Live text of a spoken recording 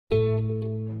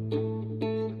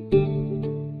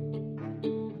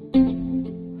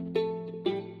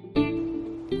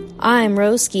I'm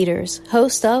Rose Skeeters,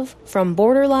 host of From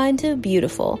Borderline to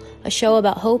Beautiful, a show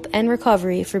about hope and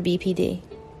recovery for BPD.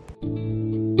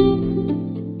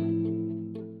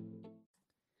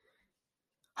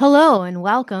 Hello and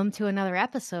welcome to another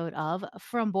episode of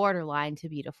From Borderline to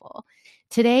Beautiful.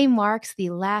 Today marks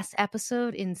the last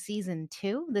episode in Season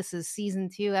 2. This is Season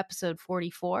 2, Episode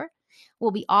 44. We'll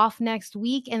be off next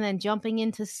week and then jumping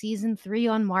into Season 3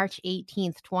 on March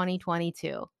 18th,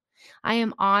 2022. I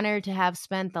am honored to have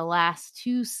spent the last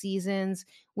 2 seasons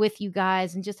with you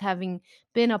guys and just having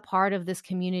been a part of this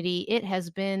community. It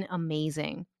has been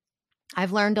amazing.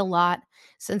 I've learned a lot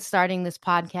since starting this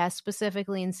podcast,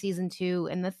 specifically in Season 2.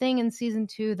 And the thing in Season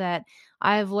 2 that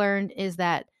I've learned is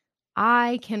that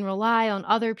I can rely on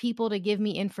other people to give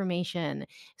me information.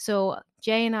 So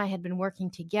Jay and I had been working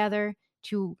together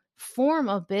to form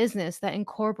a business that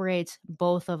incorporates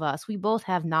both of us. We both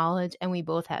have knowledge and we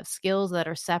both have skills that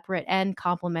are separate and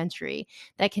complementary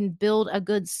that can build a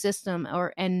good system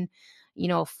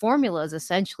formulas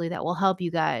essentially that will help you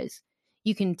guys.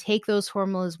 You can take those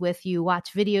formulas with you,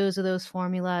 watch videos of those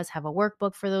formulas, have a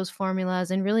workbook for those formulas,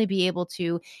 and really be able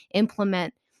to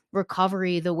implement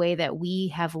recovery the way that we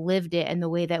have lived it and the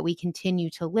way that we continue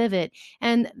to live it.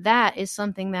 And that is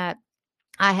something that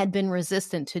I had been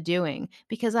resistant to doing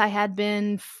because I had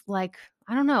been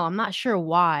I'm not sure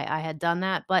why I had done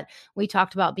that, but we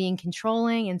talked about being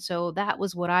controlling. And so that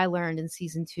was what I learned in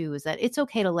Season 2 is that it's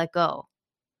okay to let go.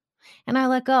 And I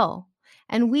let go.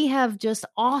 And we have just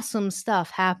awesome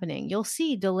stuff happening. You'll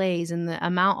see delays in the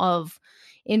amount of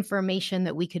information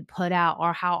that we could put out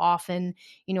or how often,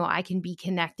 I can be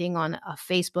connecting on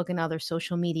Facebook and other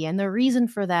social media. And the reason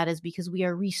for that is because we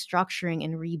are restructuring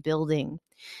and rebuilding.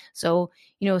 So,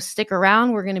 stick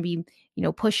around. We're going to be,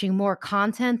 pushing more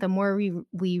content the more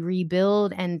we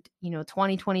rebuild. And,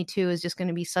 2022 is just going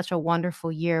to be such a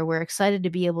wonderful year. We're excited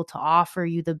to be able to offer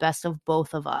you the best of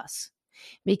both of us,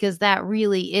 because that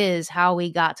really is how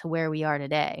we got to where we are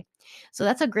today. So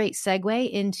that's a great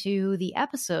segue into the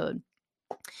episode.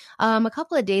 A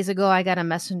couple of days ago, I got a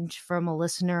message from a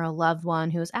listener, a loved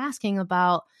one, who was asking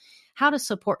about how to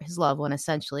support his loved one,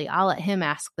 essentially. I'll let him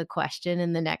ask the question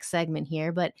in the next segment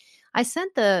here, but I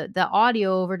sent the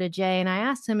audio over to Jay and I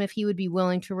asked him if he would be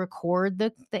willing to record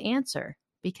the answer,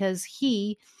 because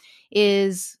he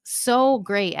is so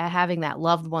great at having that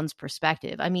loved one's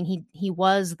perspective. I mean, he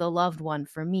was the loved one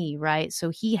for me, right? So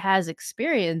he has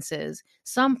experiences,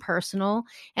 some personal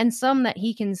and some that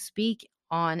he can speak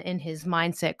on in his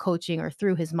mindset coaching or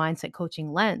through his mindset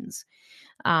coaching lens.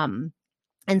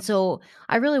 And so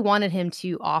I really wanted him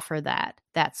to offer that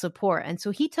support. And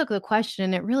so he took the question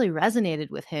and it really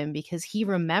resonated with him because he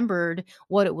remembered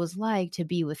what it was like to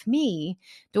be with me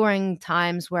during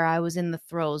times where I was in the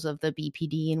throes of the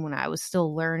BPD and when I was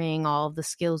still learning all of the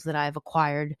skills that I've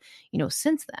acquired,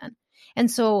 since then. And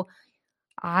so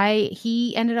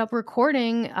he ended up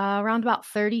recording around about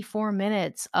 34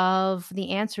 minutes of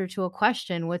the answer to a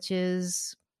question, which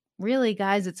is really,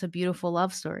 guys, it's a beautiful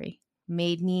love story.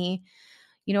 Made me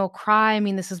cry. I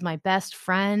mean, this is my best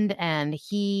friend, and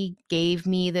he gave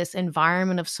me this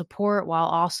environment of support while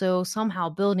also somehow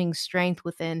building strength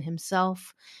within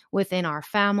himself, within our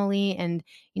family. And,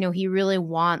 he really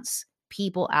wants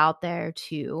people out there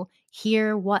to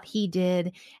hear what he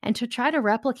did and to try to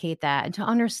replicate that and to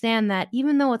understand that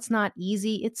even though it's not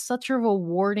easy, it's such a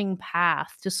rewarding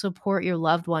path to support your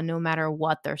loved one, no matter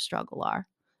what their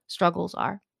struggles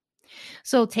are.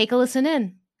 So take a listen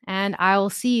in. And I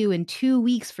will see you in 2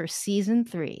 weeks for Season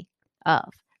 3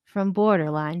 of From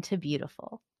Borderline to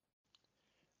Beautiful.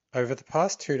 Over the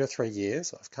past 2 to 3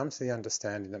 years, I've come to the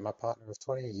understanding that my partner of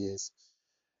 20 years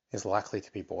is likely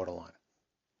to be borderline.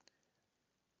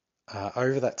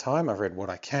 Over that time, I've read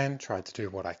what I can, tried to do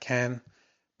what I can,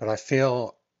 but I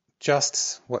feel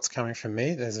just what's coming from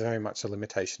me, there's very much a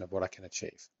limitation of what I can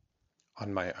achieve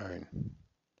on my own.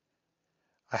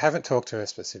 I haven't talked to her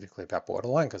specifically about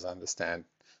borderline because I understand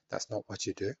that's not what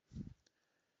you do.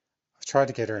 I've tried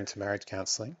to get her into marriage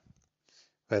counseling,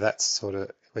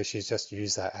 where she's just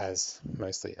used that as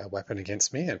mostly a weapon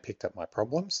against me and picked up my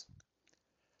problems.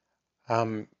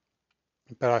 But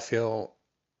I feel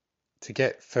to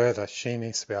get further, she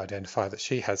needs to be identified that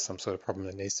she has some sort of problem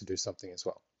that needs to do something as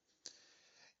well.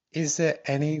 Is there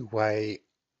any way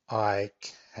I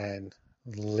can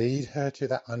lead her to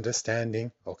that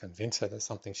understanding or convince her there's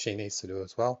something she needs to do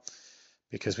as well?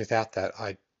 Because without that,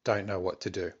 I don't know what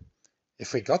to do.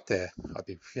 If we got there, I'd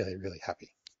be really, really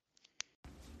happy.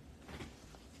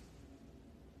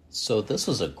 So this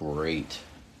was a great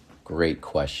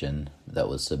question that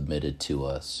was submitted to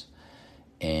us.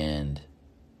 And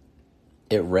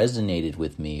it resonated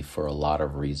with me for a lot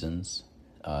of reasons.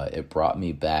 It brought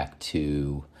me back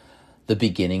to the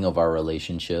beginning of our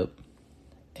relationship,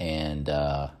 and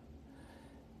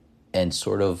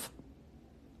sort of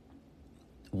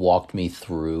walked me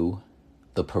through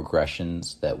the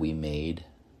progressions that we made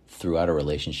throughout a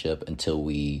relationship until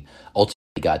we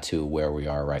ultimately got to where we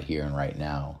are right here and right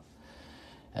now.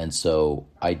 And so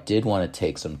I did want to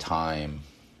take some time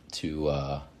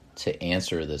to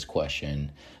answer this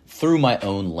question through my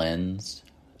own lens.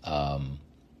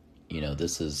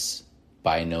 This is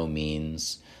by no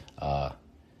means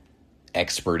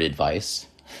expert advice.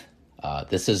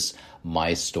 This is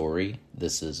my story.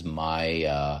 This is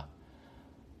my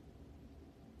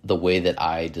the way that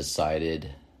I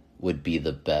decided would be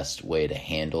the best way to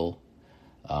handle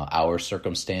our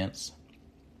circumstance.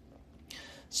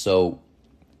 So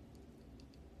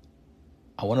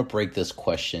I want to break this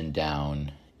question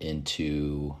down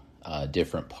into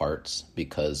different parts,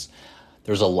 because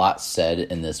there's a lot said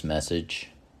in this message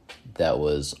that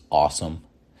was awesome,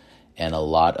 and a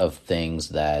lot of things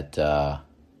that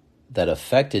that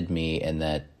affected me, and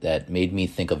that made me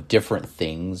think of different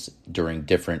things during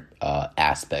different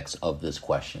aspects of this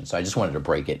question. So I just wanted to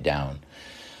break it down.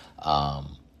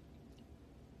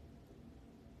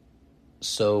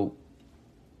 So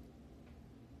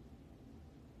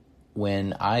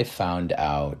when I found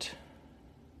out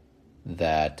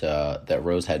that that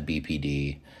Rose had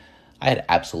BPD, I had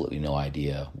absolutely no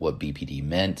idea what BPD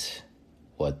meant,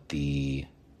 what the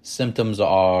symptoms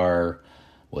are,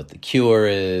 what the cure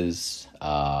is.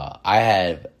 I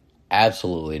have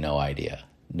absolutely no idea,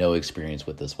 no experience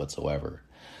with this whatsoever.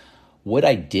 What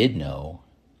I did know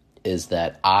is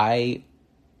that I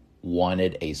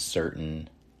wanted a certain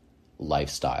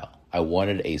lifestyle. I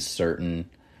wanted a certain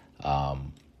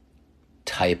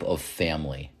type of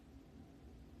family.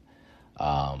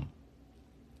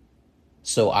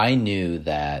 So I knew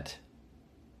that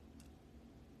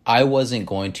I wasn't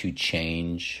going to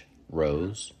change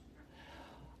Rose.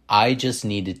 I just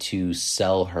needed to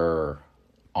sell her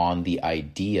on the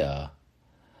idea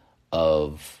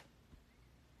of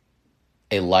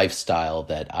a lifestyle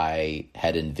that I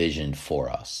had envisioned for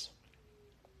us,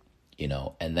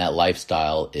 and that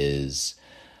lifestyle is,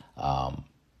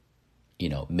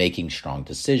 making strong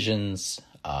decisions,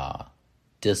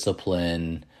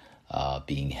 discipline,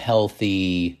 being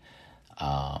healthy,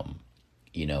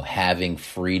 having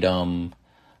freedom,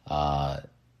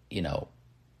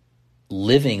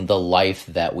 living the life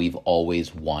that we've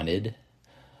always wanted,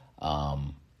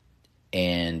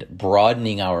 and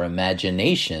broadening our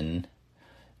imagination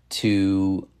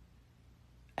to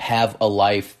have a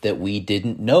life that we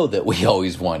didn't know that we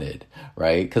always wanted,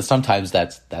 right? Because sometimes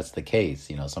that's the case.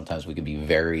 Sometimes we can be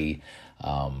very,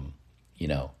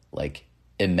 like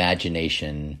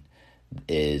imagination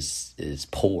is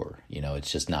poor.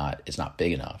 It's not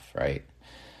big enough, right?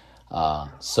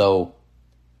 So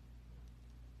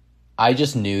I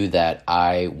just knew that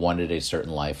I wanted a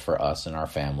certain life for us and our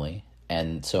family.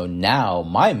 And so now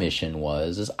my mission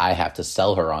is I have to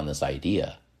sell her on this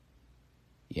idea,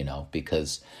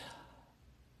 because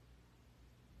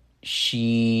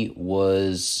she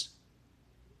was,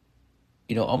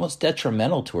 almost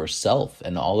detrimental to herself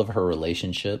and all of her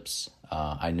relationships.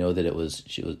 I know that it was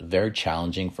very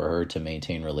challenging for her to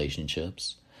maintain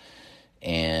relationships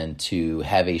and to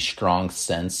have a strong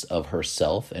sense of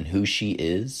herself and who she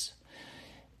is.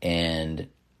 And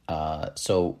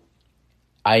so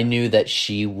I knew that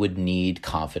she would need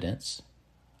confidence.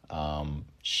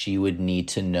 She would need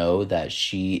to know that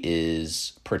she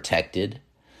is protected,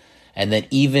 and that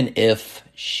even if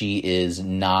she is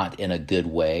not in a good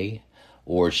way,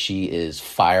 or she is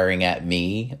firing at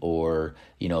me, or,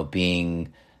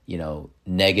 being,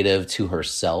 negative to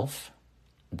herself,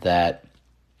 that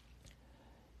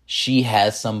she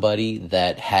has somebody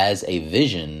that has a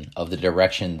vision of the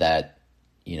direction that,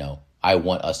 I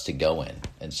want us to go in.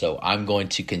 And so I'm going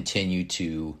to continue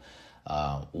to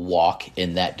walk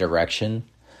in that direction.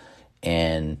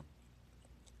 And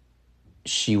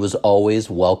she was always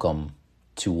welcome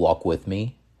to walk with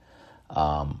me.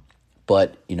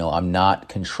 But, I'm not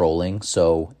controlling.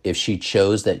 So if she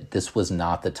chose that this was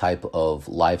not the type of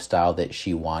lifestyle that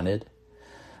she wanted,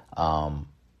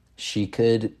 she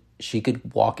could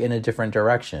walk in a different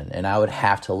direction, and I would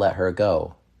have to let her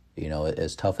go,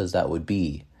 as tough as that would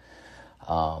be.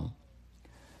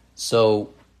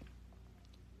 So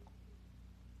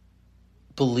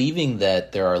believing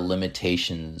that there are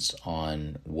limitations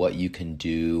on what you can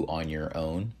do on your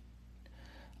own,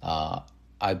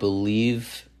 I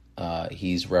believe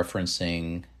he's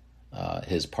referencing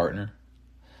his partner,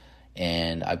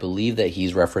 and I believe that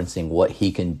he's referencing what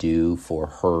he can do for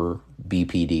her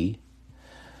BPD.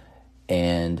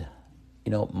 And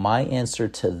My answer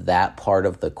to that part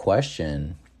of the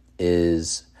question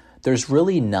is there's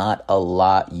really not a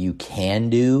lot you can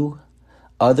do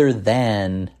other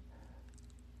than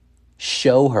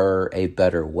show her a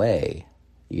better way,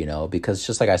 because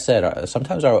just like I said,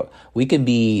 sometimes we can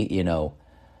be,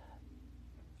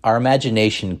 our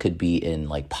imagination could be in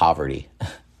like poverty,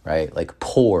 right? Like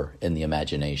poor in the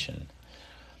imagination.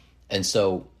 And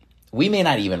so we may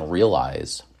not even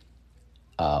realize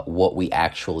what we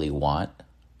actually want.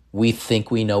 We think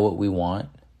we know what we want,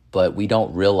 but we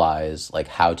don't realize like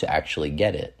how to actually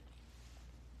get it.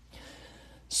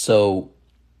 So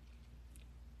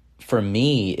for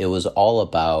me, it was all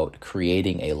about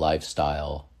creating a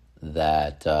lifestyle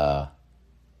that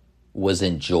was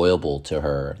enjoyable to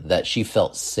her, that she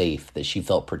felt safe, that she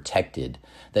felt protected,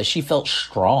 that she felt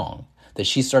strong, that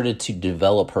she started to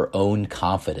develop her own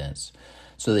confidence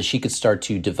so that she could start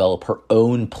to develop her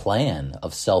own plan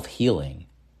of self-healing.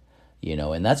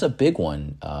 And that's a big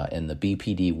one in the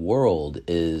BPD world,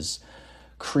 is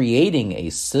creating a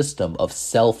system of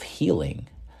self-healing,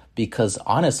 because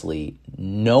honestly,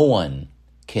 no one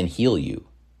can heal you.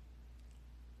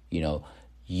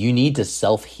 You need to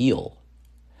self-heal.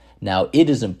 Now, it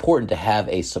is important to have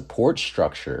a support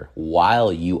structure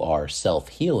while you are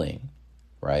self-healing,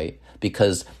 right?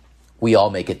 Because we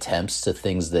all make attempts to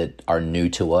things that are new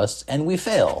to us and we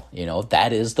fail.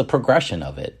 That is the progression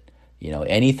of it.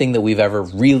 Anything that we've ever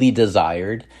really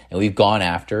desired and we've gone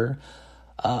after,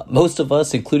 most of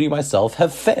us, including myself,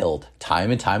 have failed time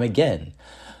and time again.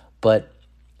 But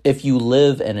if you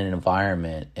live in an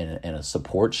environment, in a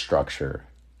support structure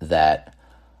that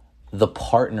the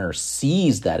partner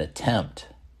sees that attempt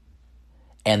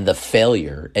and the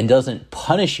failure and doesn't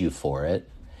punish you for it,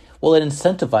 well, it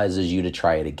incentivizes you to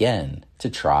try it again, to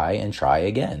try and try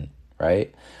again,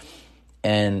 right?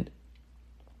 And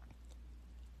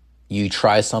you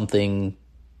try something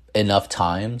enough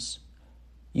times,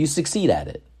 you succeed at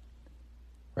it,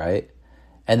 right?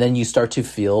 And then you start to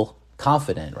feel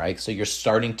confident, right? So you're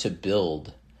starting to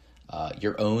build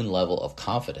your own level of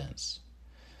confidence.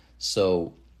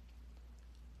 So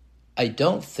I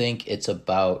don't think it's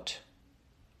about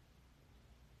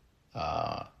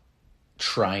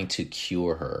trying to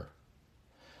cure her.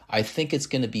 I think it's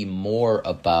going to be more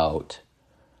about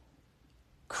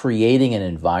creating an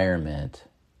environment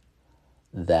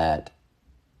that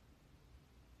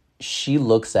she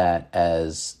looks at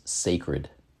as sacred,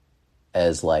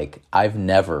 as like, I've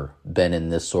never been in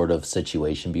this sort of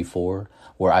situation before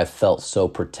where I felt so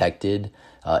protected,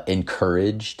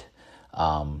 encouraged,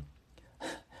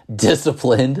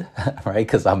 disciplined, right?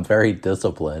 Because I'm very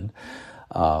disciplined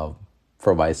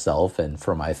for myself and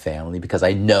for my family, because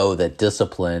I know that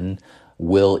discipline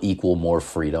will equal more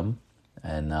freedom,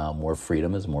 and more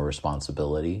freedom is more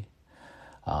responsibility.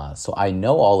 So I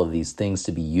know all of these things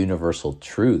to be universal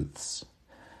truths,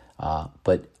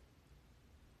 but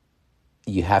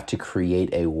you have to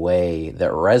create a way that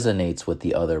resonates with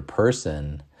the other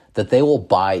person, that they will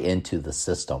buy into the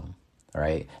system,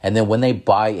 right? And then when they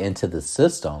buy into the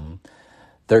system,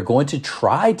 they're going to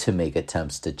try to make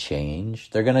attempts to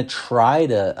change. They're going to try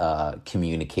to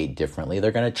communicate differently.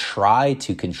 They're going to try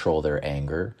to control their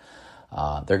anger.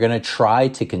 They're going to try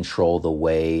to control the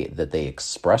way that they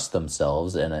express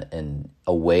themselves in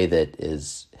a way that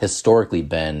is historically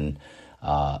been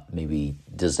maybe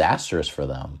disastrous for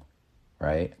them,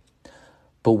 right?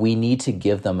 But we need to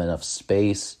give them enough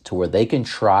space to where they can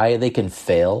try, they can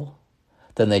fail,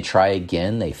 then they try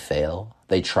again, they fail,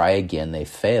 they try again, they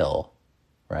fail,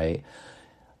 right?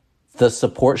 The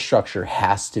support structure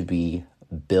has to be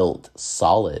built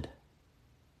solid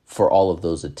for all of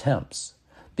those attempts,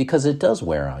 because it does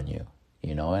wear on you,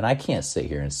 and I can't sit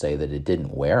here and say that it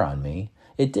didn't wear on me.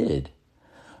 It did.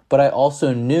 But I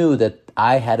also knew that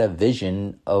I had a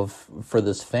vision for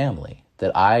this family,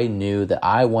 that I knew that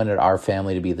I wanted our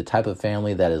family to be the type of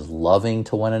family that is loving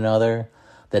to one another,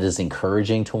 that is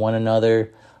encouraging to one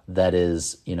another, that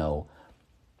is,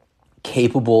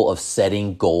 capable of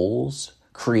setting goals,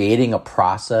 creating a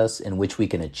process in which we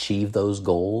can achieve those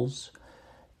goals,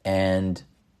 and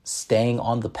staying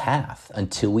on the path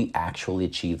until we actually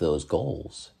achieve those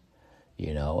goals,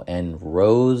 And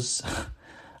Rose,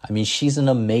 I mean, she's an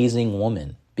amazing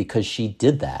woman because she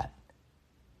did that,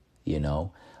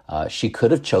 She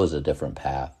could have chose a different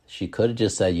path. She could have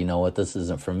just said, you know what, this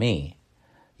isn't for me,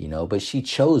 but she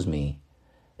chose me.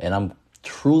 And I'm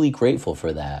truly grateful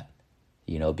for that,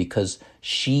 because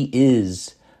she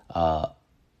is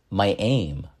my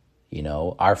aim.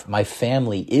 My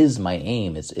family is my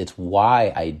aim. It's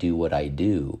why I do what I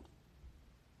do,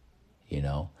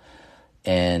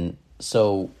 And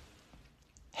so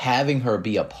having her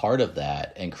be a part of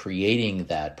that and creating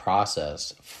that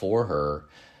process for her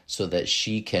so that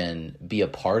she can be a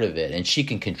part of it and she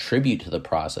can contribute to the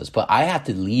process. But I have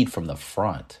to lead from the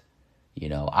front.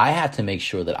 I have to make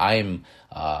sure that I'm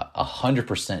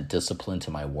 100% disciplined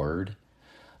to my word,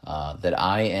 that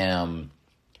I am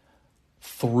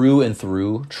through and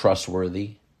through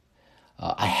trustworthy.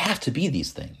 I have to be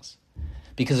these things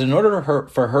because in order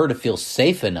for her to feel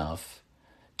safe enough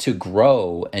to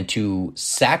grow and to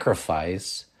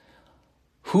sacrifice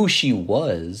who she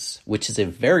was, which is a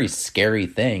very scary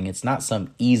thing. It's not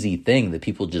some easy thing that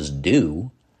people just do.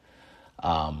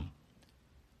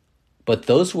 But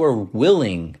those who are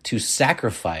willing to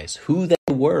sacrifice who they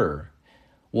were,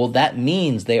 well, that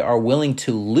means they are willing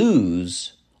to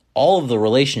lose all of the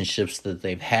relationships that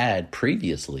they've had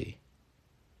previously.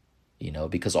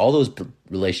 Because all those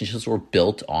relationships were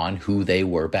built on who they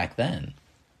were back then,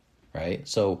 right?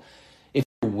 So if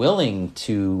you're willing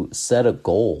to set a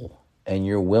goal and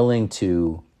you're willing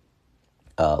to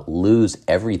lose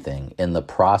everything in the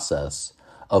process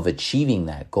of achieving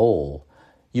that goal,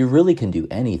 you really can do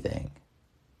anything,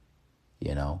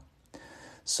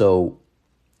 So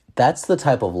that's the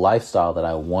type of lifestyle that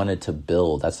I wanted to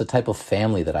build. That's the type of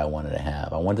family that I wanted to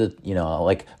have. I wanted to,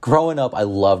 like growing up, I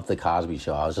loved the Cosby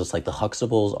Show. I was just like, the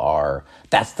Huxtables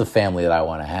that's the family that I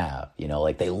want to have.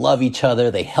 Like they love each other,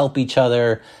 they help each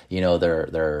other.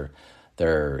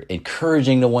 They're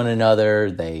encouraging to one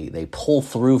another. They pull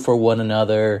through for one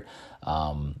another.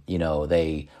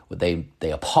 They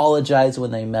apologize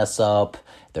when they mess up.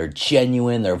 They're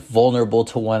genuine. They're vulnerable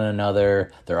to one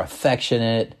another. They're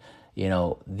affectionate.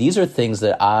 These are things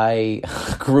that I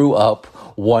grew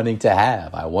up wanting to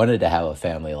have. I wanted to have a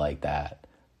family like that,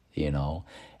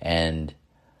 and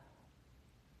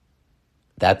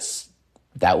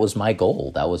that was my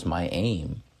goal. That was my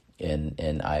aim.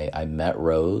 And I met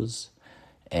Rose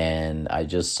and I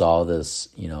just saw this,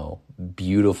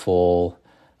 beautiful,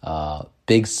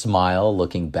 big smile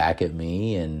looking back at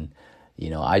me. And,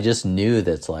 I just knew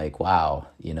that's like, wow,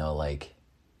 like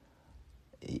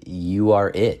you are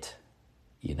it.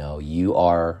 You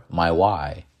are my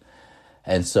why.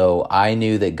 And so I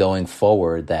knew that going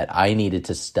forward that I needed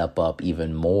to step up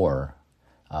even more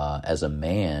as a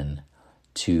man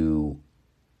to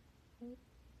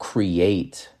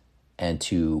create and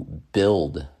to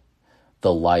build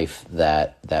the life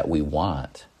that we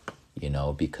want,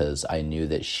 because I knew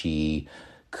that she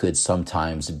could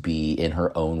sometimes be in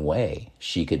her own way.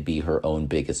 She could be her own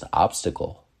biggest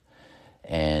obstacle.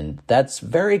 And that's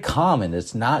very common.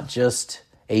 It's not just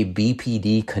a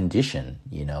BPD condition,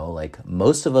 like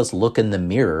most of us look in the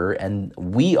mirror and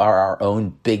we are our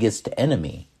own biggest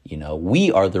enemy.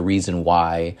 We are the reason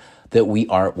why that we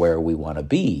aren't where we want to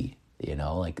be,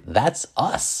 like that's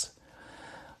us,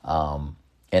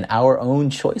 and our own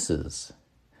choices.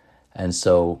 And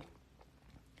so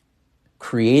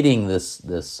creating this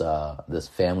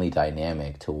family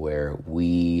dynamic to where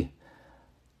we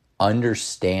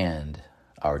understand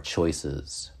our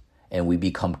choices and we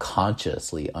become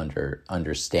consciously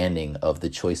understanding of the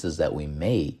choices that we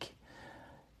make,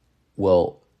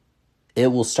 well, it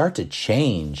will start to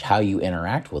change how you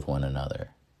interact with one another,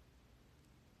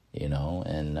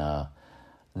 and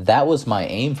that was my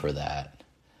aim for that.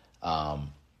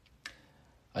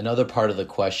 Another part of the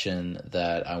question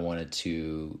that I wanted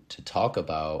to talk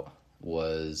about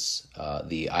was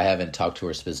I haven't talked to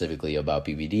her specifically about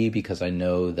BPD because I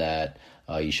know that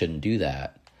you shouldn't do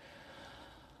that.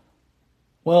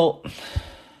 Well,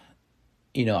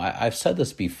 I've said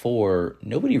this before,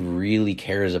 nobody really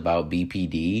cares about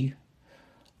BPD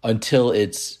until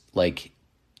it's like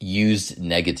used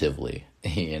negatively,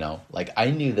 like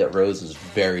I knew that Rose was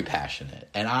very passionate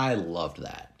and I loved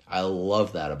that. I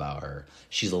love that about her.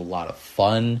 She's a lot of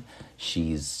fun.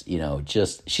 She's,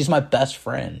 she's my best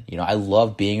friend. I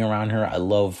love being around her. I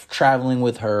love traveling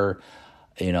with her.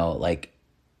 Like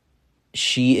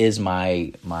she is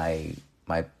my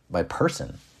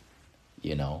person,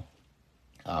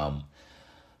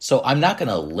 So I'm not going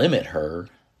to limit her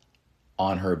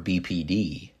on her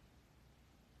BPD,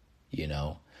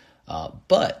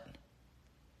 but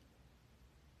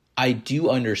I do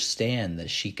understand that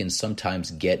she can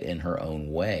sometimes get in her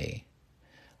own way.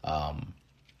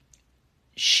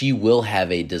 She will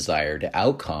have a desired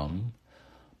outcome,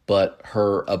 but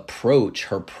her approach,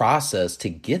 her process to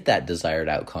get that desired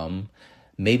outcome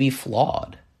may be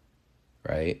flawed,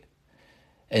 right?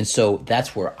 And so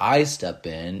that's where I step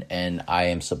in and I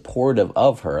am supportive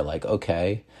of her. Like,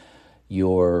 okay,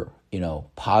 your,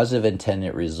 positive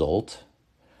intended result,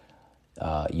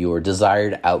 your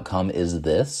desired outcome is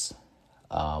this,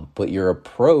 but your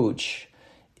approach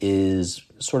is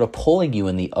sort of pulling you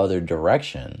in the other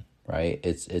direction, right?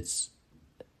 It's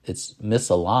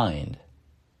misaligned,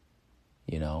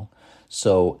 you know?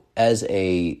 So as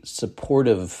a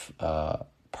supportive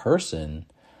person,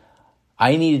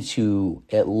 I needed to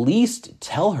at least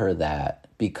tell her that,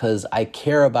 because I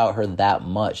care about her that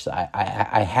much.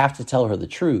 I have to tell her the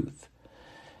truth.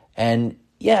 And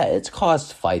yeah, it's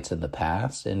caused fights in the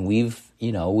past, and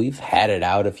we've had it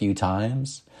out a few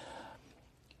times.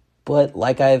 But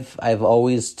like I've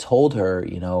always told her,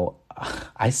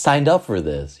 I signed up for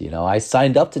this, I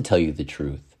signed up to tell you the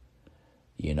truth,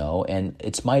 and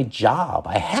it's my job.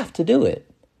 I have to do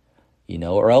it,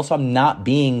 or else I'm not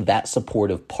being that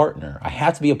supportive partner. I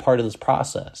have to be a part of this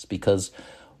process, because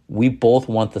we both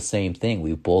want the same thing.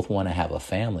 We both want to have a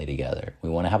family together. We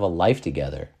want to have a life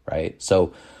together, right?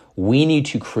 So we need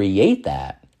to create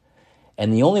that.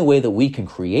 And the only way that we can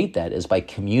create that is by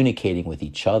communicating with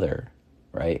each other,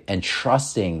 right? And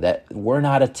trusting that we're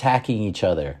not attacking each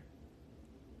other.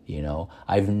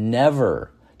 I've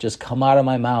never just come out of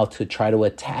my mouth to try to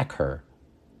attack her,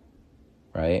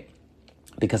 right?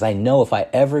 Because I know if I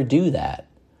ever do that,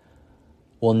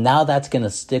 well, now that's going to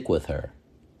stick with her,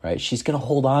 right? She's going to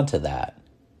hold on to that.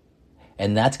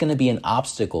 And that's going to be an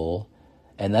obstacle.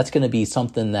 And that's going to be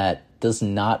something that does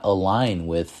not align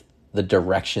with the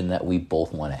direction that we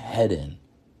both want to head in,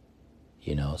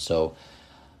 So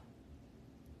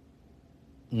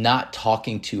not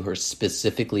talking to her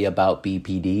specifically about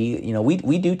BPD,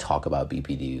 we do talk about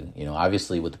BPD,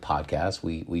 obviously with the podcast,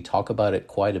 we talk about it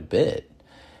quite a bit.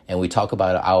 And we talk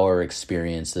about our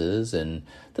experiences, and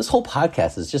this whole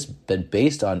podcast has just been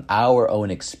based on our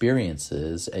own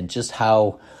experiences and just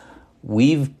how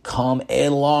we've come a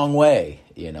long way,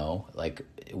 like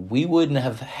we wouldn't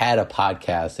have had a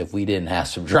podcast if we didn't have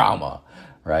some drama,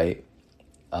 right?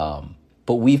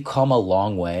 But we've come a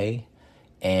long way,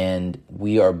 and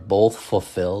we are both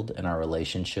fulfilled in our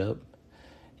relationship.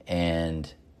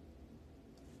 And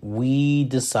we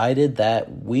decided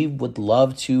that we would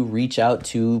love to reach out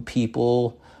to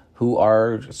people who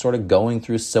are sort of going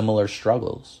through similar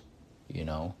struggles,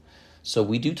 So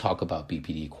we do talk about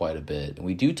BPD quite a bit. And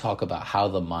we do talk about how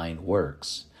the mind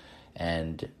works.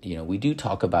 And, we do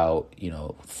talk about,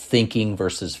 thinking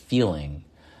versus feeling,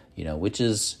 which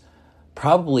is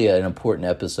probably an important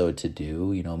episode to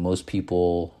do. Most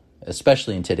people,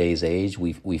 especially in today's age,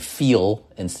 we feel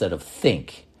instead of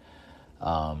think.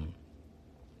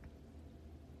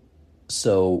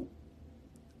 So,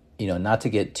 not to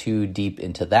get too deep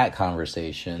into that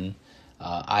conversation,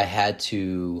 I had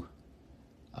to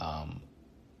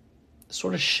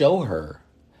sort of show her,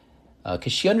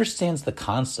 because she understands the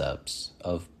concepts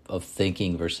of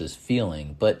thinking versus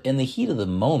feeling. But in the heat of the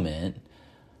moment,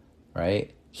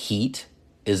 right, heat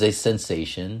is a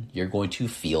sensation. You're going to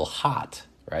feel hot,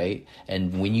 right?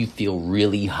 And when you feel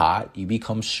really hot, you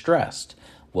become stressed.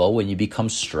 Well, when you become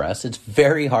stressed, it's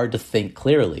very hard to think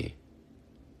clearly,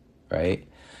 right?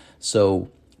 So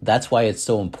that's why it's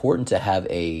so important to have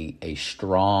a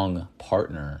strong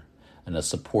partner and a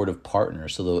supportive partner,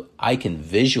 so that I can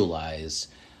visualize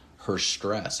her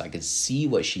stress. I can see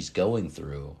what she's going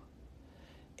through,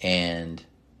 and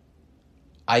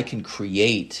I can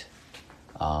create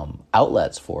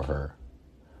outlets for her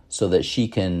so that she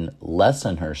can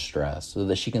lessen her stress, so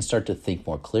that she can start to think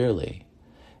more clearly.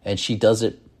 And she does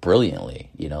it brilliantly.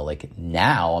 Like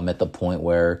now I'm at the point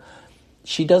where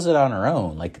she does it on her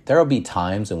own. Like there'll be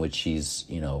times in which she's,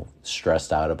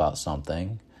 stressed out about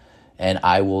something, and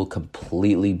I will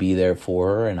completely be there for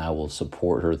her, and I will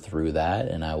support her through that,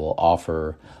 and I will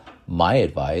offer my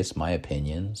advice, my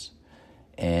opinions.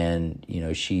 And,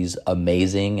 she's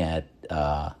amazing at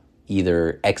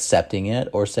either accepting it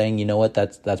or saying, you know what,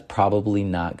 that's probably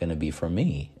not going to be for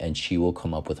me. And she will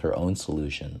come up with her own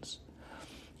solutions.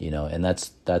 And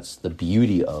that's the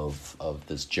beauty of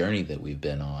this journey that we've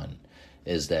been on,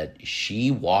 is that she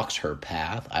walks her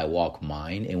path, I walk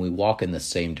mine, and we walk in the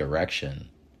same direction.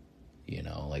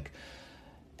 Like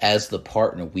as the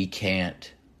partner, we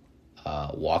can't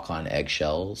walk on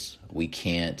eggshells. We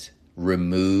can't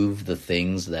remove the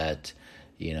things that,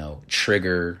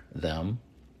 trigger them.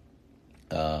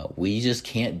 We just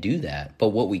can't do that. But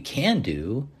what we can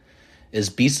do is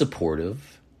be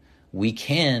supportive. We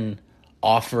can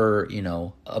offer,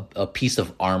 a piece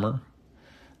of armor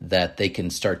that they can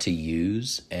start to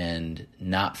use and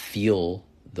not feel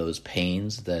those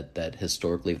pains that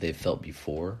historically they've felt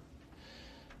before.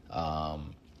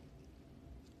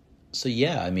 So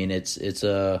yeah, I mean, it's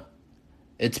been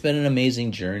an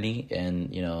amazing journey,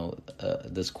 and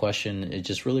this question, it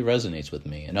just really resonates with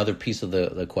me. Another piece of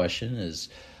the question is,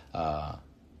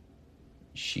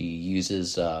 she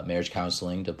uses marriage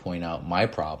counseling to point out my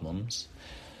problems.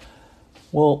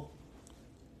 Well,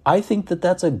 I think that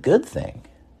that's a good thing,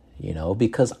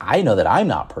 because I know that I'm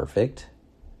not perfect.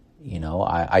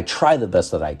 I try the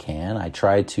best that I can. I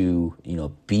try to,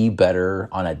 be better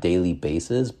on a daily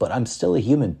basis, but I'm still a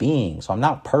human being, so I'm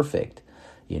not perfect.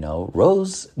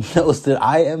 Rose knows that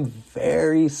I am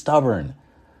very stubborn,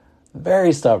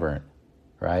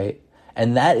 right?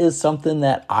 And that is something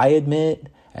that I admit,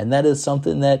 and that is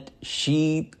something that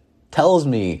she tells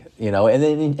me,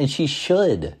 and she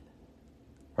should,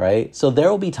 right? So there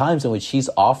will be times in which she's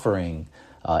offering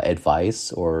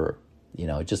advice or,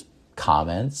 just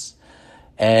comments.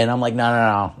 And I'm like,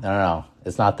 no,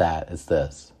 it's not that, it's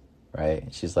this, right?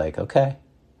 And she's like, okay.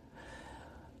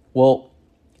 Well,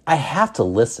 I have to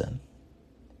listen.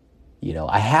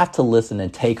 I have to listen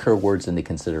and take her words into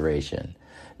consideration.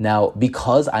 Now,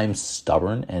 because I'm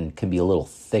stubborn and can be a little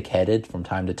thick-headed from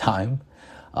time to time,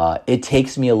 it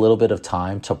takes me a little bit of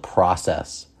time to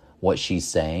process what she's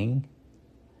saying.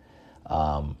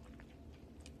 But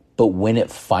when it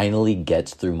finally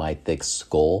gets through my thick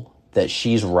skull that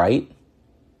she's right,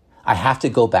 I have to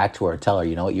go back to her and tell her,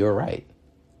 you know what, you were right.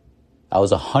 I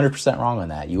was 100% wrong on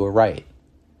that. You were right.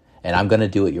 And I'm going to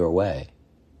do it your way.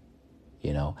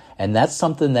 And that's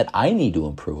something that I need to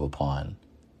improve upon,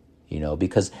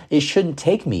 because it shouldn't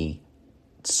take me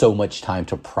so much time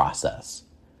to process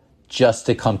just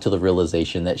to come to the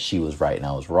realization that she was right and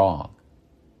I was wrong,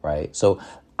 right? So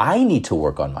I need to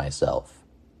work on myself.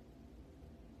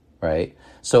 Right?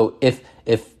 So if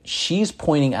she's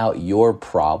pointing out your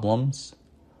problems,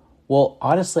 well,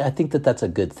 honestly, I think that that's a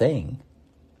good thing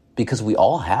because we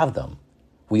all have them.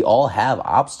 We all have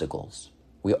obstacles.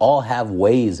 We all have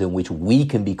ways in which we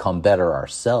can become better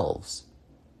ourselves.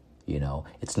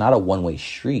 It's not a one-way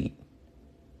street,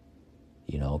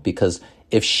 because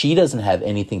if she doesn't have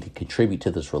anything to contribute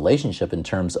to this relationship in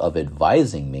terms of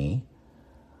advising me,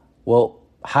 well,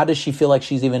 how does she feel like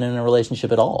she's even in a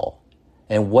relationship at all?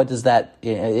 And what does that,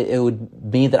 it would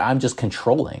mean that I'm just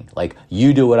controlling. Like,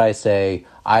 you do what I say,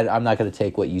 I'm not going to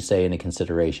take what you say into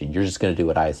consideration. You're just going to do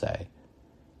what I say.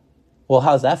 Well,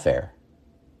 how's that fair?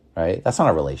 Right? That's not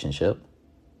a relationship.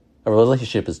 A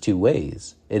relationship is two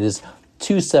ways. It is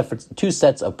two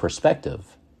sets of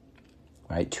perspective,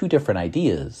 right? Two different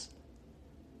ideas,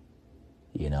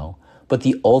 But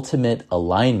the ultimate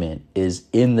alignment is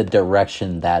in the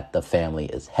direction that the family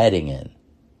is heading in.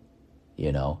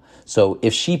 So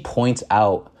if she points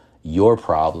out your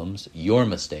problems, your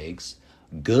mistakes,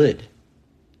 good.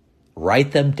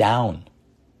 Write them down.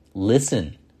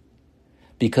 Listen.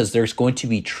 Because there's going to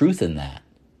be truth in that.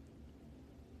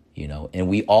 And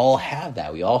we all have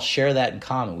that. We all share that in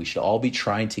common. We should all be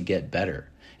trying to get better.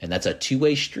 And that's a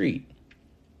two-way street.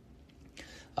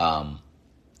 Another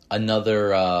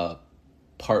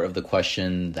part of the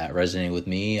question that resonated with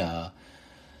me, I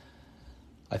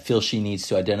feel she needs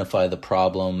to identify the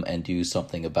problem and do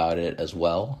something about it as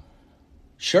well.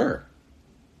 Sure,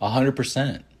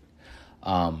 100%.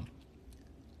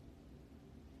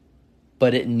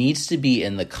 But it needs to be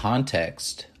in the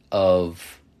context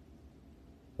of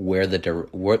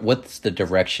what's the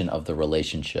direction of the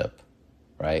relationship,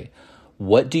 right?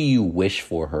 What do you wish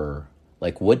for her?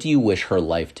 Like, what do you wish her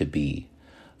life to be?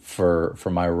 For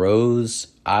my Rose,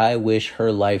 I wish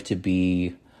her life to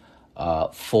be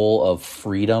full of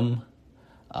freedom,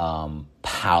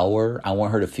 power. I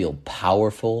want her to feel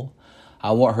powerful.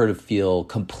 I want her to feel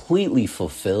completely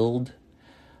fulfilled.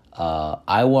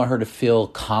 I want her to feel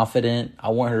confident. I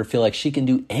want her to feel like she can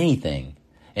do anything,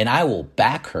 and I will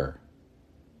back her.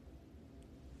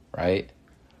 Right?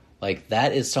 Like,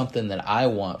 that is something that I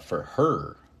want for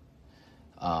her.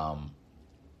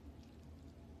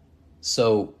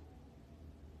 So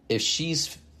if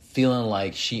she's feeling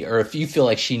like if you feel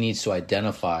like she needs to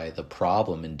identify the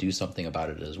problem and do something about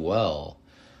it as well,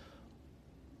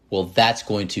 well, that's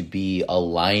going to be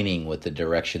aligning with the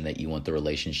direction that you want the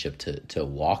relationship to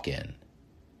walk in,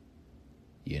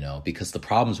 because the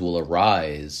problems will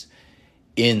arise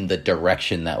in the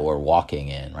direction that we're walking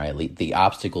in, right? The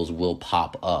obstacles will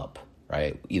pop up,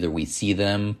 right? Either we see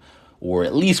them, or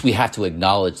at least we have to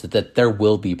acknowledge that there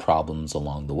will be problems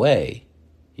along the way,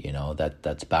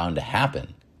 that's bound to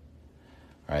happen,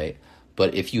 right?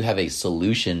 But if you have a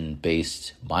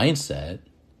solution-based mindset,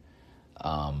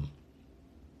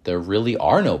 there really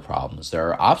are no problems. There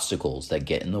are obstacles that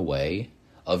get in the way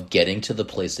of getting to the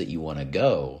place that you want to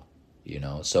go,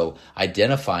 So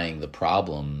identifying the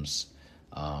problems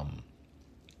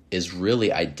is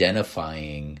really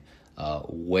identifying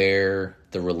where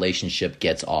the relationship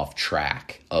gets off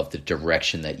track of the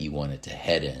direction that you want it to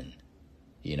head in,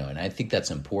 And I think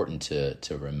that's important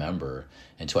to remember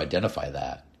and to identify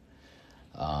that.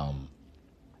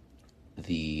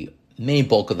 The main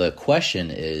bulk of the question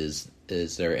is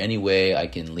there any way I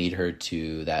can lead her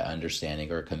to that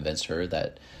understanding or convince her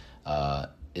that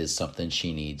is something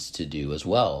she needs to do as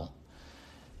well?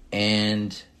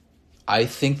 And I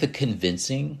think the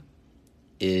convincing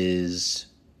is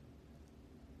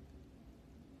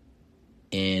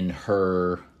in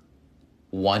her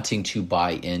wanting to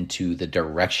buy into the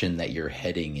direction that you're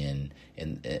heading in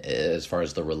as far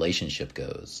as the relationship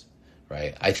goes,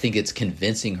 right? I think it's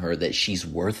convincing her that she's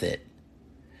worth it.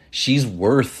 She's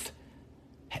worth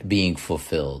being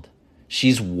fulfilled.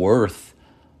 She's worth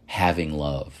having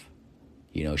love.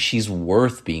 She's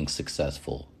worth being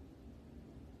successful.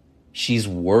 She's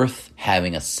worth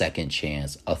having a second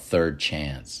chance, a third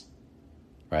chance,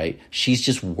 right? She's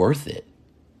just worth it,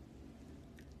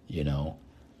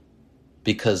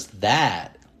 because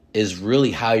that is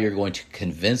really how you're going to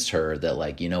convince her that,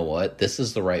 like, you know what, this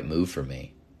is the right move for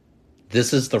me.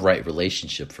 This is the right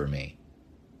relationship for me,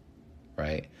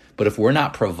 right? But if we're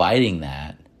not providing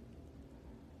that,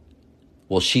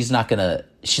 well, she's not gonna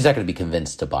be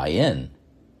convinced to buy in,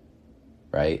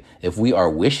 right? If we are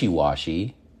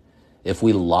wishy-washy, if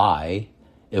we lie,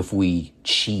 if we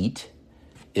cheat,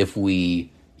 if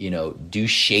we, do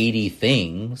shady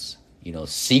things,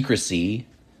 secrecy,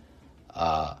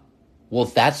 well,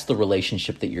 that's the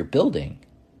relationship that you're building,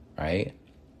 right?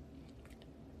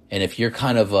 And if you're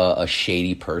kind of a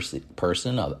shady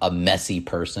person, a messy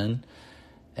person,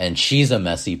 and she's a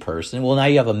messy person, well, now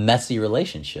you have a messy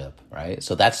relationship, right?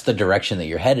 So that's the direction that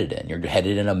you're headed in. You're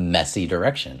headed in a messy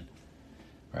direction,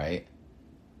 right?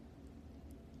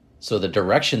 So the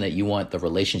direction that you want the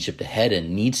relationship to head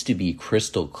in needs to be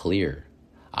crystal clear.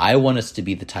 I want us to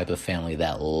be the type of family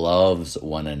that loves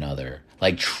one another,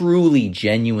 like truly,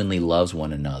 genuinely loves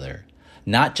one another.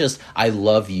 Not just, I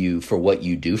love you for what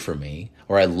you do for me,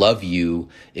 or I love you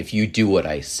if you do what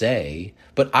I say,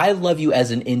 but I love you as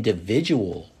an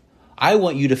individual. I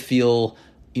want you to feel,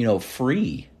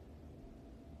 free.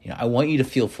 I want you to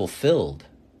feel fulfilled.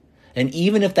 And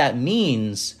even if that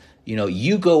means,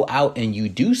 you go out and you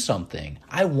do something,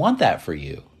 I want that for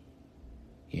you.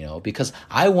 Because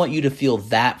I want you to feel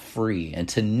that free and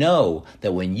to know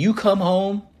that when you come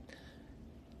home,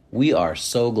 we are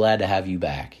so glad to have you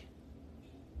back.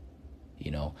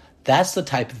 That's the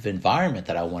type of environment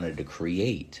that I wanted to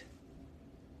create.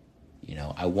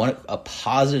 I want a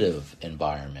positive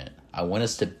environment. I want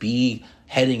us to be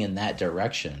heading in that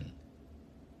direction.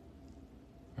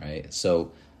 Right?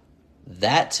 So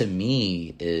that to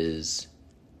me is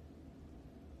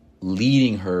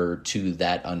leading her to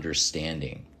that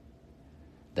understanding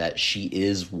that she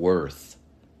is worth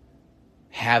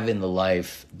having the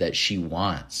life that she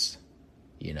wants,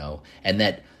 and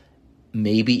that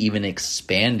maybe even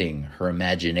expanding her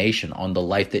imagination on the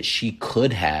life that she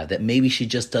could have, that maybe she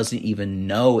just doesn't even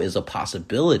know is a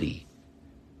possibility,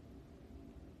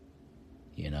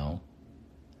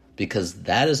 because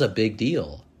that is a big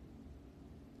deal,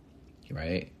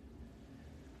 right?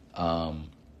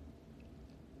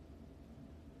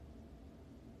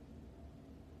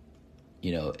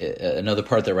 Another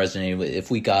part that resonated with, if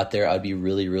we got there, I'd be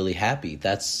really, really happy.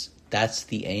 That's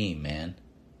the aim, man.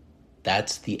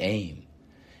 That's the aim.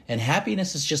 And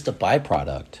happiness is just a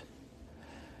byproduct.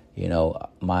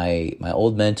 My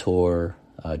old mentor,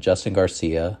 Justin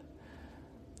Garcia,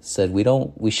 said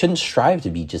we shouldn't strive to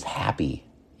be just happy.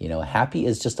 Happy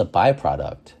is just a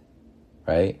byproduct,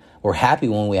 right? We're happy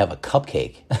when we have a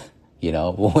cupcake.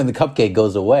 When the cupcake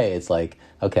goes away, it's like,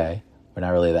 okay, we're not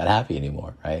really that happy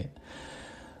anymore, right?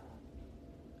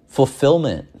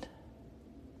 Fulfillment,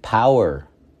 power,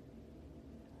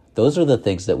 those are the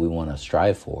things that we want to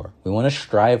strive for. We want to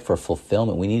strive for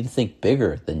fulfillment. We need to think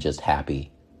bigger than just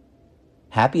happy.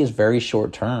 Happy is very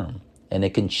short term, and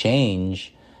it can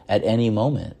change at any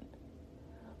moment.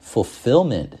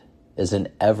 Fulfillment is an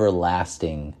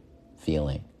everlasting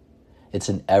feeling. It's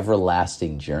an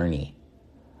everlasting journey.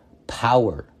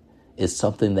 Power is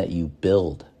something that you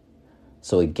build.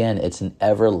 So again, it's an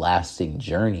everlasting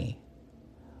journey.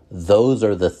 Those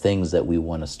are the things that we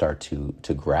want to start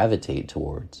to gravitate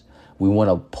towards. We want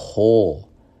to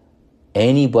pull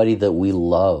anybody that we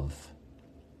love,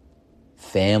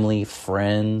 family,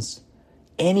 friends,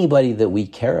 anybody that we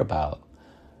care about.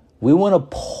 We want to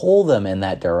pull them in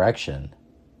that direction.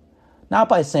 Not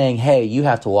by saying, hey, you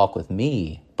have to walk with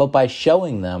me, but by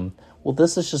showing them, well,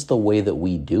 this is just the way that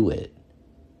we do it.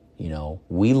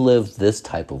 We live this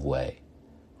type of way,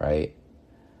 right?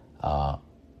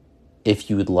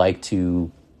 If you would like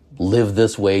to live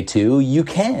this way too, you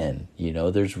can.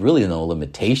 There's really no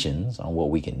limitations on what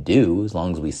we can do as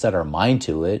long as we set our mind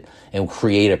to it and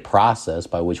create a process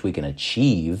by which we can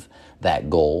achieve that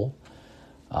goal.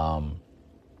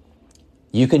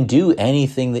 You can do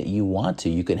anything that you want to.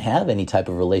 You can have any type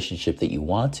of relationship that you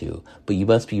want to, but you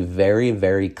must be very,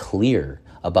 very clear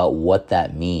about what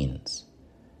that means.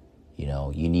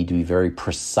 You need to be very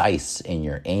precise in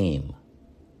your aim,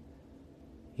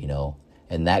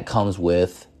 and that comes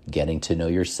with getting to know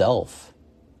yourself.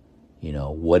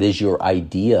 What is your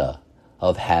idea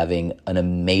of having an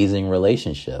amazing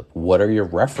relationship? What are your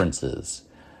references?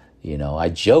 I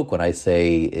joke when I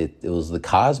say it was the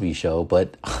Cosby Show,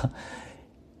 but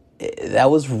that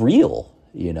was real,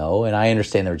 and I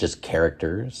understand they're just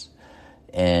characters.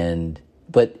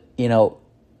 But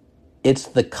it's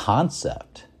the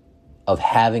concept of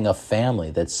having a family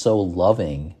that's so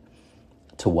loving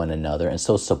to one another and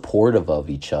so supportive of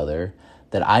each other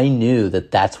that I knew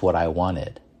that that's what I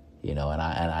wanted, and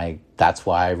I that's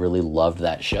why I really loved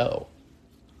that show,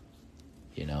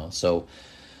 so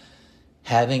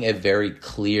having a very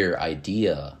clear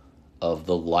idea of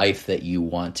the life that you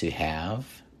want to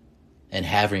have and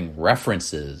having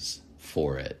references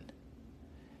for it,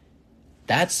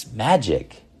 that's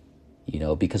magic,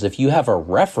 because if you have a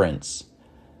reference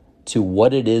to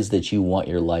what it is that you want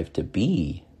your life to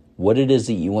be, what it is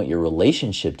that you want your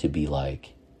relationship to be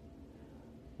like,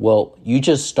 well, you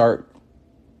just start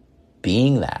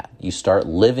being that. You start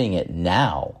living it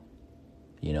now.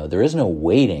 There is no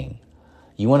waiting.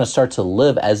 You want to start to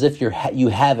live as if you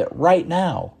have it right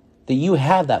now, that you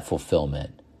have that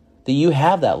fulfillment, that you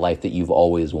have that life that you've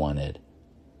always wanted,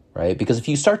 right? Because if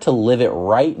you start to live it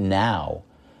right now,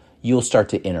 you'll start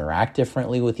to interact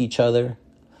differently with each other.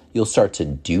 You'll start to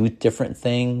do different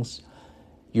things.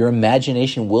 Your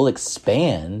imagination will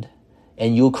expand,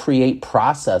 and you'll create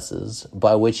processes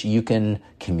by which you can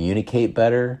communicate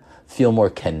better, feel more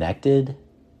connected.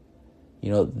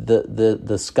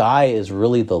 The sky is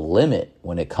really the limit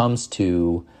when it comes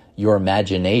to your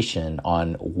imagination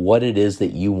on what it is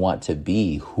that you want to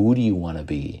be. Who do you want to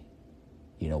be?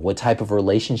 What type of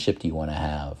relationship do you want to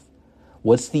have?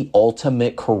 What's the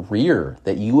ultimate career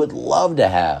that you would love to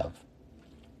have?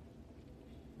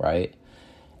 Right?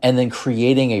 And then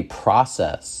creating a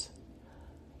process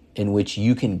in which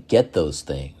you can get those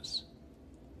things.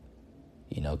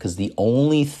 Because the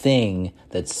only thing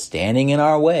that's standing in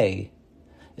our way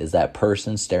is that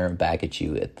person staring back at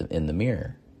you in the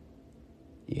mirror.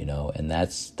 And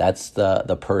that's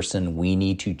the person we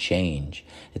need to change.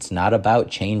 It's not about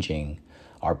changing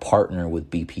our partner with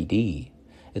BPD.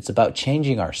 It's about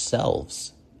changing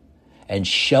ourselves and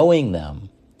showing them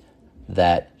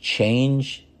that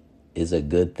change is a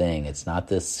good thing. It's not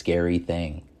this scary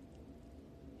thing.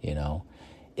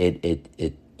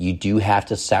 You do have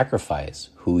to sacrifice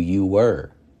who you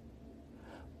were.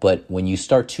 But when you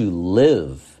start to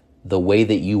live the way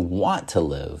that you want to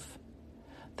live,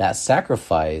 that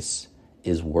sacrifice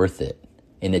is worth it.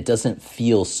 And it doesn't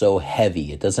feel so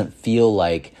heavy. It doesn't feel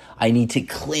like I need to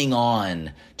cling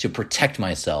on to protect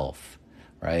myself,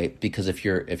 right? Because if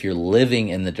you're living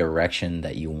in the direction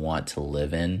that you want to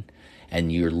live in,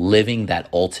 and you're living that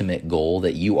ultimate goal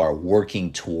that you are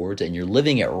working towards, and you're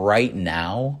living it right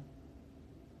now,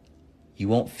 you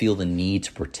won't feel the need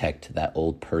to protect that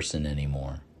old person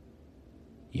anymore.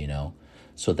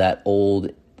 So that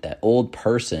old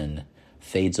person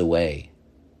fades away,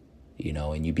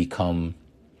 and you become,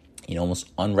 almost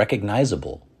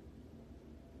unrecognizable,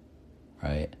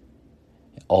 right?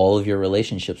 All of your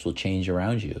relationships will change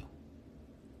around you.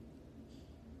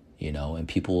 And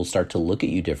people will start to look at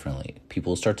you differently.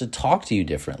 People will start to talk to you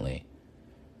differently,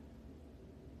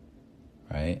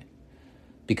 right?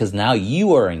 Because now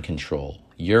you are in control.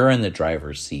 You're in the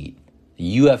driver's seat.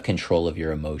 You have control of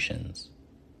your emotions,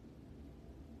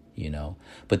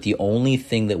 But the only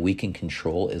thing that we can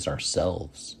control is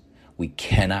ourselves. We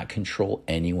cannot control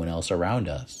anyone else around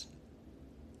us.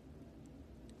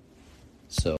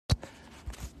 So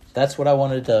that's what I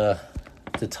wanted to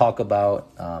talk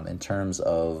about in terms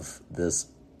of this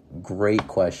great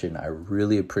question. I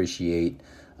really appreciate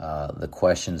the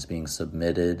questions being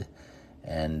submitted,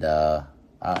 and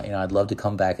I'd love to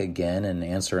come back again and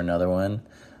answer another one.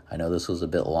 I know this was a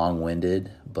bit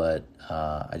long-winded, but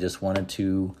I just wanted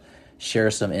to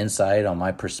share some insight on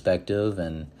my perspective.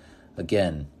 And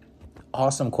again,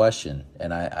 awesome question,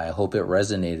 and I hope it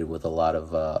resonated with a lot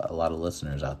of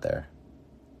listeners out there.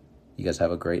 You guys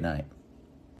have a great night.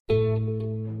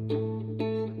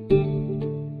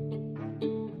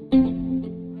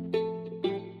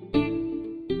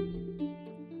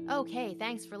 Okay,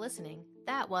 thanks Thanks for listening.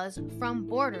 That was From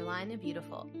Borderline to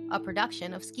Beautiful, a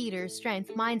production of Skeeter's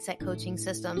Strength Mindset Coaching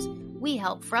Systems. We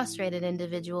help frustrated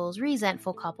individuals,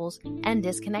 resentful couples, and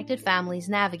disconnected families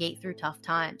navigate through tough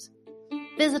times.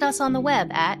 Visit us on the web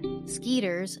at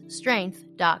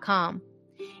skeetersstrength.com.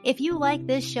 If you like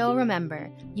this show,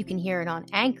 remember, you can hear it on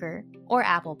Anchor or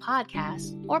Apple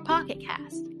Podcasts or Pocket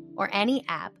Cast or any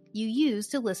app you use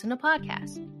to listen to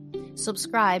podcasts.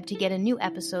 Subscribe to get a new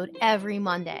episode every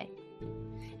Monday.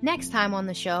 Next time on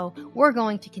the show, we're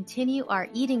going to continue our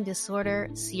eating disorder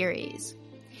series.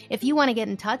 If you want to get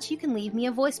in touch, you can leave me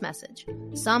a voice message.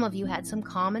 Some of you had some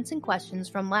comments and questions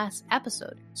from last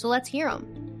episode, so let's hear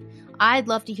them. I'd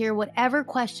love to hear whatever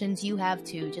questions you have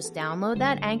too. Just download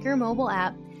that Anchor mobile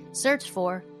app, search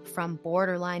for From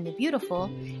Borderline to Beautiful,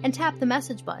 and tap the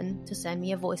message button to send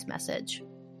me a voice message.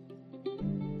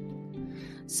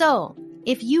 So,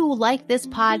 if you like this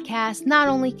podcast, not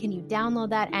only can you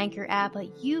download that Anchor app,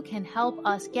 but you can help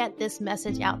us get this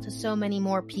message out to so many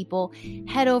more people.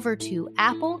 Head over to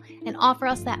Apple and offer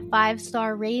us that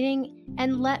 5-star rating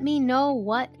and let me know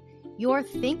what you're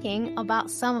thinking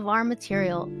about some of our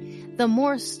material. The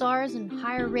more stars and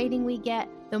higher rating we get,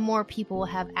 the more people will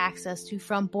have access to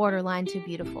From Borderline to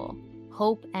Beautiful.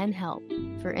 Hope and help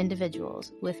for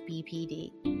individuals with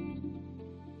BPD.